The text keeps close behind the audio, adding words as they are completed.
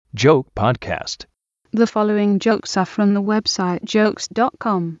Joke Podcast. The following jokes are from the website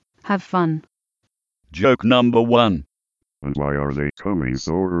jokes.com. Have fun. Joke number 1. And why are they coming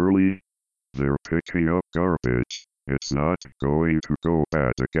so early? They're picking up garbage. It's not going to go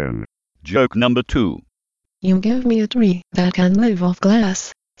bad again. Joke number 2. You give me a tree that can live off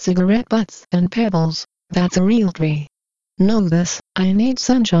glass, cigarette butts and pebbles. That's a real tree. Know this, I need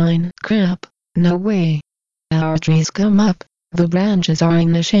sunshine. Crap, no way. Our trees come up. The branches are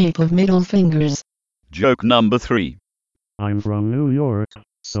in the shape of middle fingers. Joke number 3. I'm from New York,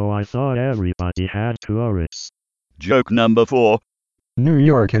 so I thought everybody had tourists. Joke number 4. New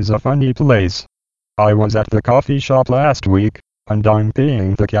York is a funny place. I was at the coffee shop last week, and I'm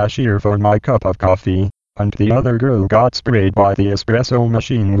paying the cashier for my cup of coffee, and the other girl got sprayed by the espresso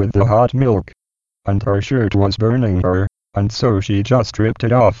machine with the hot milk. And her shirt was burning her, and so she just ripped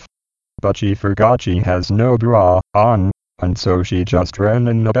it off. But she forgot she has no bra on, and so she just ran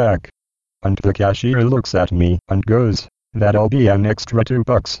in the back. And the cashier looks at me and goes, "That'll be an extra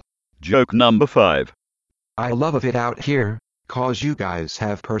 $2. Joke number 5. I love it out here, 'cause you guys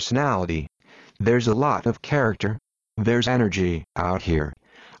have personality. There's a lot of character. There's energy out here.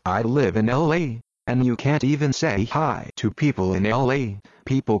 I live in LA, and you can't even say hi to people in LA.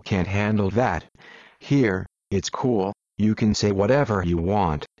 People can't handle that. Here, it's cool, you can say whatever you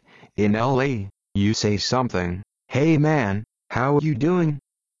want. In LA, you say something, "Hey man, how you doing?"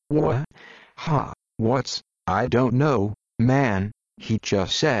 "What? Ha, what's, I don't know, man, he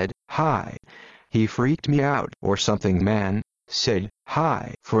just said, hi. He freaked me out or something, man, said,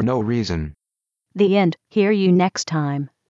 hi for no reason." The end. Hear you next time.